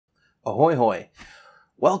Ahoy hoy.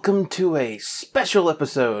 Welcome to a special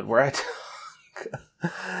episode where I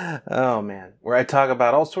where I talk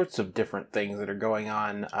about all sorts of different things that are going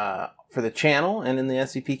on for the channel and in the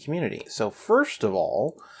SCP community. So first of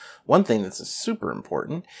all, one thing that's super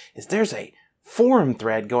important is there's a forum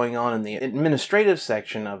thread going on in the administrative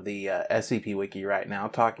section of the SCP Wiki right now,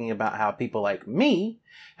 talking about how people like me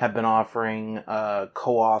have been offering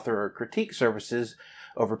co-author or critique services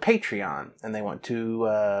over Patreon, and they want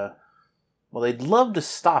to well, they'd love to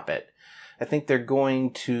stop it. I think they're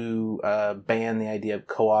going to ban the idea of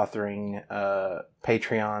co-authoring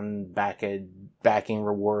Patreon backing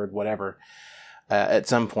reward, whatever, at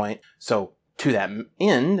some point. So to that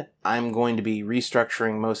end, I'm going to be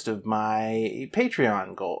restructuring most of my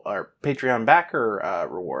Patreon goal or Patreon backer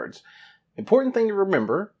rewards. Important thing to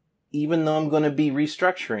remember, even though I'm going to be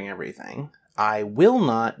restructuring everything, I will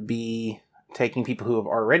not be taking people who have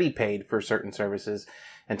already paid for certain services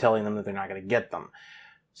and telling them that they're not going to get them.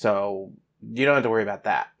 So you don't have to worry about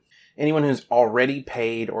that. Anyone who's already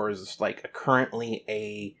paid or is like currently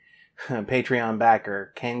a Patreon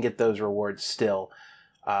backer can get those rewards still.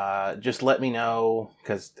 Just let me know,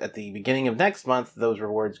 because at the beginning of next month, those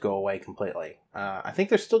rewards go away completely. I think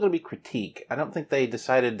there's still going to be critique. I don't think they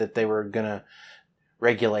decided that they were going to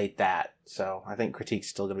regulate that. So I think critique's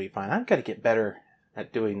still going to be fine. I've got to get better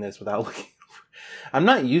at doing this without looking. I'm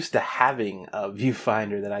not used to having a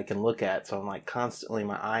viewfinder that I can look at, so I'm like constantly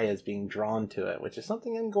my eye is being drawn to it, which is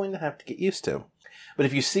something I'm going to have to get used to. But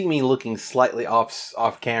if you see me looking slightly off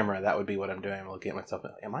camera, that would be what I'm doing. I'm looking at myself.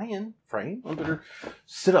 Am I in frame? I better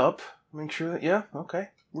sit up, make sure that, yeah, okay,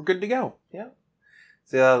 we're good to go. Yeah.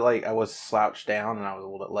 See, like I was slouched down and I was a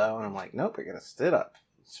little bit low, and I'm like, nope, we're gonna sit up.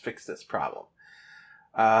 Let's fix this problem.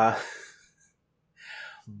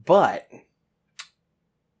 But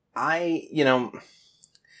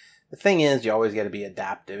the thing is, you always got to be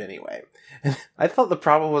adaptive anyway. I thought the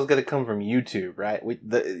problem was going to come from YouTube, right?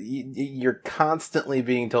 You're constantly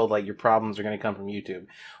being told, like, your problems are going to come from YouTube.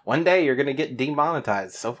 One day, you're going to get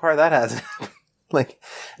demonetized. So far, that hasn't happened.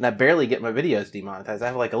 And I barely get my videos demonetized. I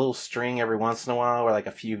have, like, a little string every once in a while where, like,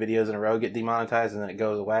 a few videos in a row get demonetized and then it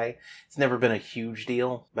goes away. It's never been a huge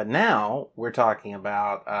deal. But now, we're talking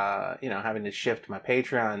about, having to shift my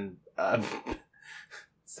Patreon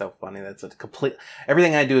so funny. That's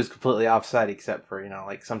everything I do is completely offside except for,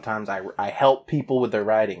 like sometimes I help people with their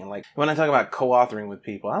writing. And like when I talk about co-authoring with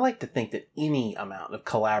people, I like to think that any amount of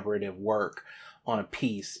collaborative work on a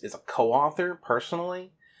piece is a co-author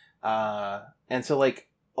personally. And so like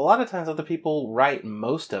a lot of times other people write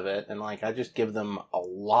most of it and like I just give them a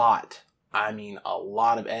lot of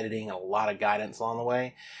editing and a lot of guidance along the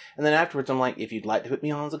way. And then afterwards I'm like, if you'd like to put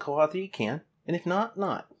me on as a co-author, you can. And if not,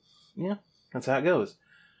 not. Yeah, that's how it goes.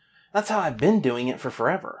 That's how I've been doing it for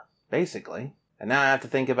forever, basically. And now I have to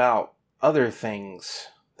think about other things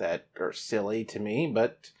that are silly to me,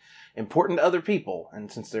 but important to other people. And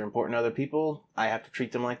since they're important to other people, I have to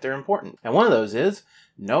treat them like they're important. And one of those is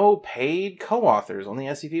no paid co-authors on the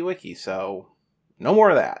SCP Wiki, so no more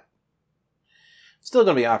of that. Still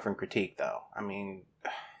going to be offering critique, though. I mean,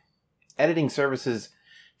 editing services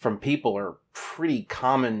from people are pretty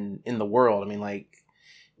common in the world. I mean, like,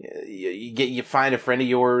 you find a friend of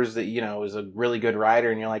yours that, is a really good writer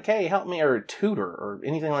and you're like, hey, help me, or a tutor or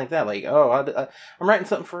anything like that. Like, I'm writing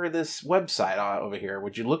something for this website over here.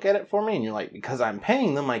 Would you look at it for me? And you're like, because I'm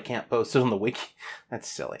paying them, I can't post it on the wiki. That's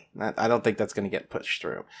silly. I don't think that's going to get pushed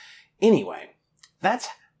through. Anyway, that's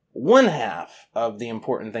one half of the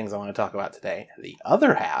important things I want to talk about today. The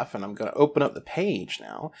other half, and I'm going to open up the page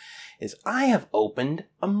now, is I have opened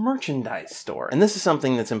a merchandise store. And this is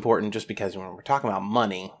something that's important just because when we're talking about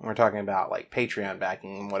money, we're talking about like Patreon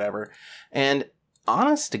backing and whatever. And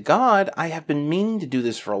honest to God, I have been meaning to do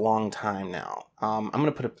this for a long time now. I'm going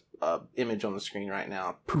to put a image on the screen right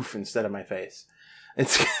now, poof, instead of my face.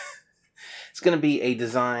 It's going to be a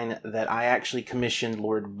design that I actually commissioned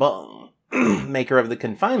Lord Bung, maker of the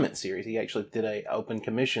Confinement series. He actually did a open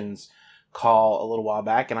commissions call a little while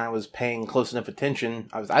back, and I was paying close enough attention.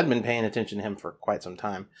 I'd been paying attention to him for quite some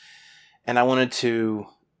time, and I wanted to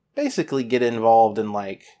basically get involved and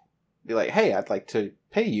be like, hey, I'd like to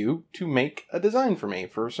pay you to make a design for me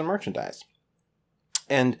for some merchandise.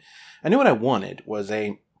 And I knew what I wanted was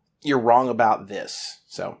you're wrong about this.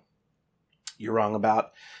 So you're wrong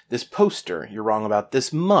about this poster. You're wrong about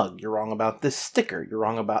this mug. You're wrong about this sticker. You're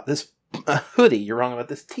wrong about this hoodie. You're wrong about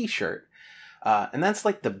this t-shirt. And that's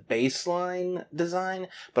like the baseline design,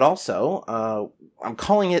 but also, I'm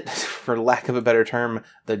calling it, for lack of a better term,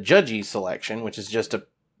 the judgy selection, which is just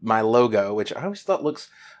my logo, which I always thought looks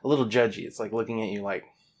a little judgy. It's like looking at you like,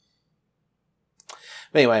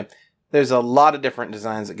 but anyway, There's a lot of different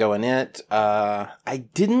designs that go in it.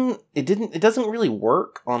 It doesn't really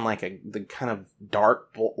work on like the kind of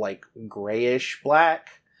dark, like grayish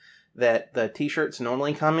black that the t-shirts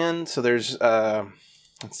normally come in. So there's, let's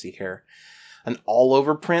see here, an all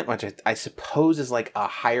over print, which I suppose is like a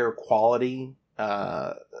higher quality,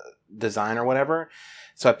 design or whatever.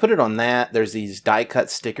 So I put it on that. There's these die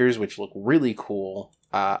cut stickers, which look really cool.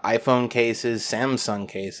 iPhone cases, Samsung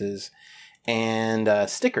cases, and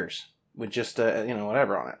stickers with just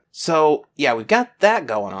whatever on it. So yeah, we've got that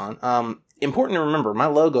going on. Important to remember, my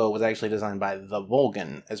logo was actually designed by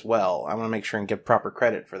TheVolgun as well. I want to make sure and give proper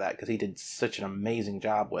credit for that because he did such an amazing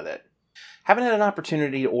job with it. Haven't had an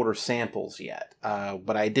opportunity to order samples yet,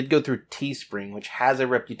 but I did go through Teespring, which has a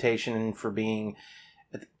reputation for being,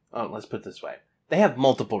 let's put it this way, they have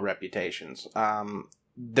multiple reputations.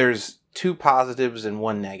 There's 2 positives and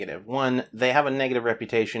 1 negative. One, they have a negative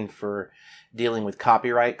reputation for dealing with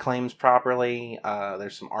copyright claims properly.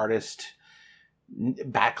 There's some artist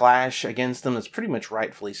backlash against them that's pretty much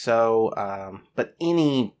rightfully so. But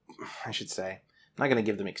I'm not going to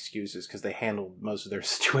give them excuses because they handled most of their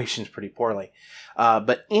situations pretty poorly.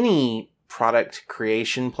 But any product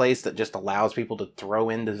creation place that just allows people to throw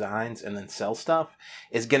in designs and then sell stuff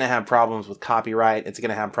is going to have problems with copyright. It's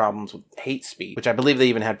going to have problems with hate speech, which I believe they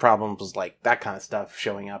even had problems with like that kind of stuff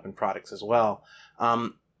showing up in products as well.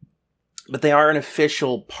 But they are an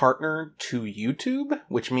official partner to YouTube,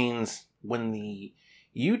 which means when the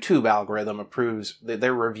YouTube algorithm approves,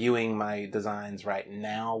 they're reviewing my designs right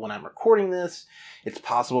now when I'm recording this. It's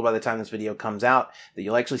possible by the time this video comes out that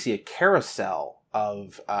you'll actually see a carousel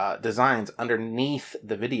of designs underneath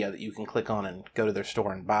the video that you can click on and go to their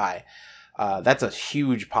store and buy. That's a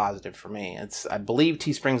huge positive for me. I believe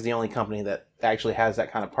Teespring's the only company that actually has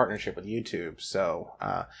that kind of partnership with YouTube. So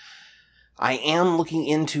I am looking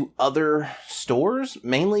into other stores,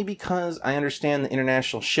 mainly because I understand the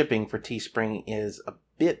international shipping for Teespring is a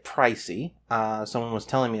bit pricey. Someone was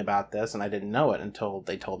telling me about this, and I didn't know it until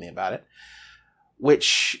they told me about it,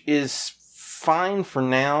 which is fine for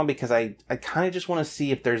now because I kind of just want to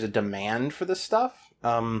see if there's a demand for this stuff.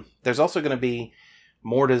 There's also going to be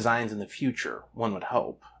more designs in the future, one would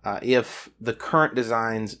hope. If the current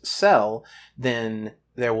designs sell, then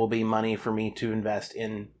there will be money for me to invest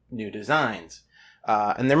in new designs.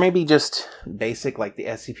 And there may be just basic, like the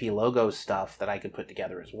SCP logo stuff that I could put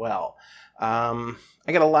together as well. I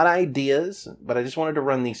got a lot of ideas, but I just wanted to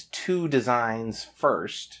run these 2 designs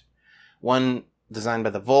first. One designed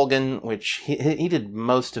by TheVolgun, which he did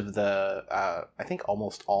most of the, I think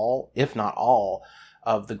almost all, if not all,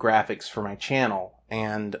 of the graphics for my channel.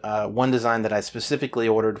 And one design that I specifically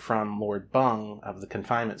ordered from Lord Bung of the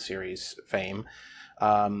Confinement series fame,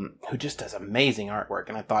 who just does amazing artwork.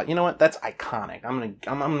 And I thought, you know what, that's iconic. I'm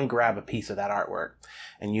gonna grab a piece of that artwork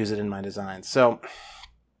and use it in my design. So,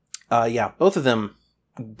 yeah, both of them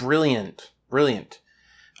brilliant.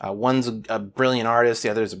 One's a brilliant artist, the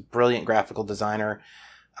other's a brilliant graphical designer,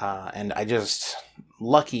 and I just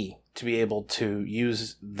lucky to be able to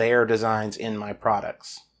use their designs in my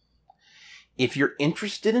products. If you're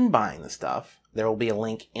interested in buying the stuff, there will be a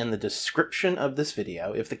link in the description of this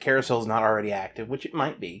video. If the carousel is not already active, which it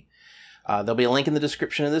might be, there'll be a link in the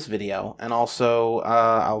description of this video. And also,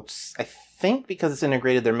 I think because it's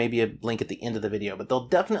integrated, there may be a link at the end of the video, but there'll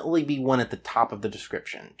definitely be one at the top of the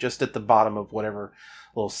description, just at the bottom of whatever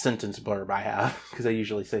little sentence blurb I have, because I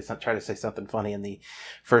usually try to say something funny in the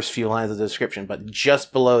first few lines of the description. But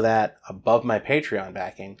just below that, above my Patreon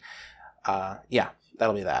backing, yeah,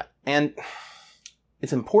 that'll be that. And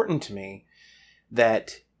it's important to me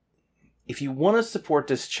that if you want to support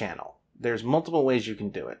this channel, there's multiple ways you can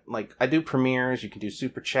do it. Like, I do premieres, you can do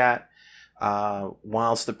super chat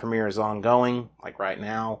whilst the premiere is ongoing, like right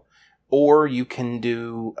now. Or you can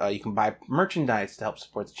do, you can buy merchandise to help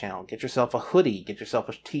support the channel. Get yourself a hoodie, get yourself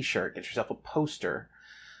a t-shirt, get yourself a poster.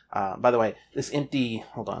 By the way, this empty,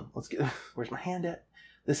 hold on, where's my hand at?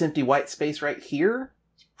 This empty white space right here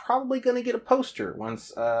is probably going to get a poster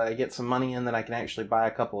once I get some money in that I can actually buy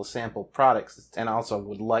a couple of sample products. And I also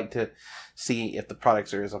would like to see if the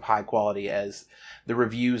products are as of high quality as the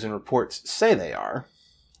reviews and reports say they are.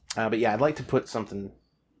 But yeah, I'd like to put something,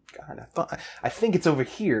 God, I think it's over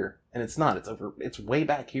here, and it's not. It's way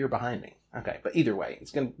back here behind me. Okay, but either way,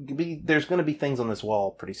 there's going to be things on this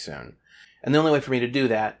wall pretty soon. And the only way for me to do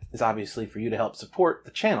that is obviously for you to help support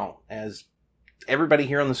the channel. As everybody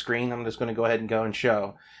here on the screen, I'm just going to go ahead and go and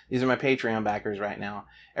show. These are my Patreon backers right now.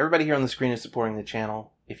 Everybody here on the screen is supporting the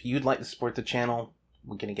channel. If you'd like to support the channel,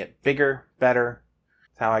 we're going to get bigger, better.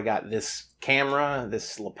 how I got this camera,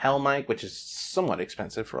 this lapel mic, which is somewhat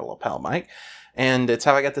expensive for a lapel mic. And it's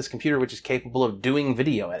how I got this computer, which is capable of doing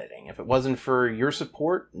video editing. If it wasn't for your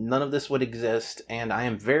support, none of this would exist. And I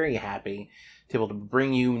am very happy to be able to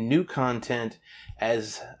bring you new content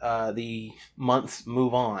as the months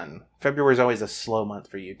move on. February is always a slow month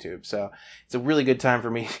for YouTube, so it's a really good time for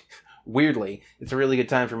me. Weirdly, it's a really good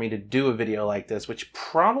time for me to do a video like this, which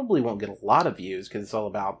probably won't get a lot of views because it's all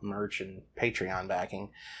about merch and Patreon backing.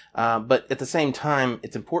 But at the same time,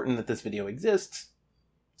 it's important that this video exists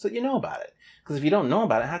so that you know about it. Because if you don't know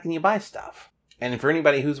about it, how can you buy stuff? And for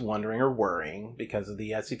anybody who's wondering or worrying because of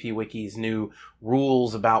the SCP Wiki's new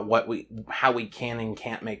rules about how we can and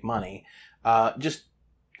can't make money, just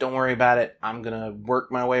don't worry about it. I'm going to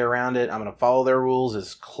work my way around it. I'm going to follow their rules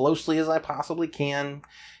as closely as I possibly can.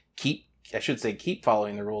 Keep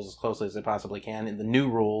following the rules as closely as I possibly can. And the new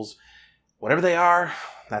rules, whatever they are,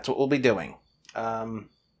 that's what we'll be doing.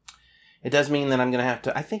 It does mean that I'm going to have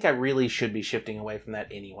to, I think I really should be shifting away from that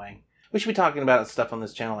anyway. We should be talking about stuff on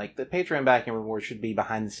this channel, like the Patreon backing reward should be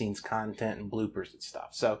behind the scenes content and bloopers and stuff.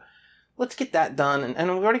 So let's get that done.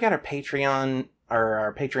 And we've already got our Patreon, or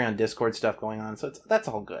our Patreon Discord stuff going on. So that's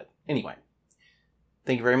all good. Anyway,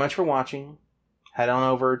 thank you very much for watching. Head on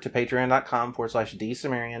over to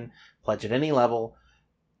patreon.com/TheCimmerian. Pledge at any level.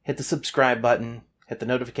 Hit the subscribe button. Hit the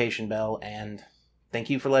notification bell. And thank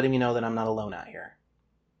you for letting me know that I'm not alone out here.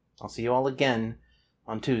 I'll see you all again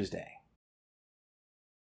on Tuesday.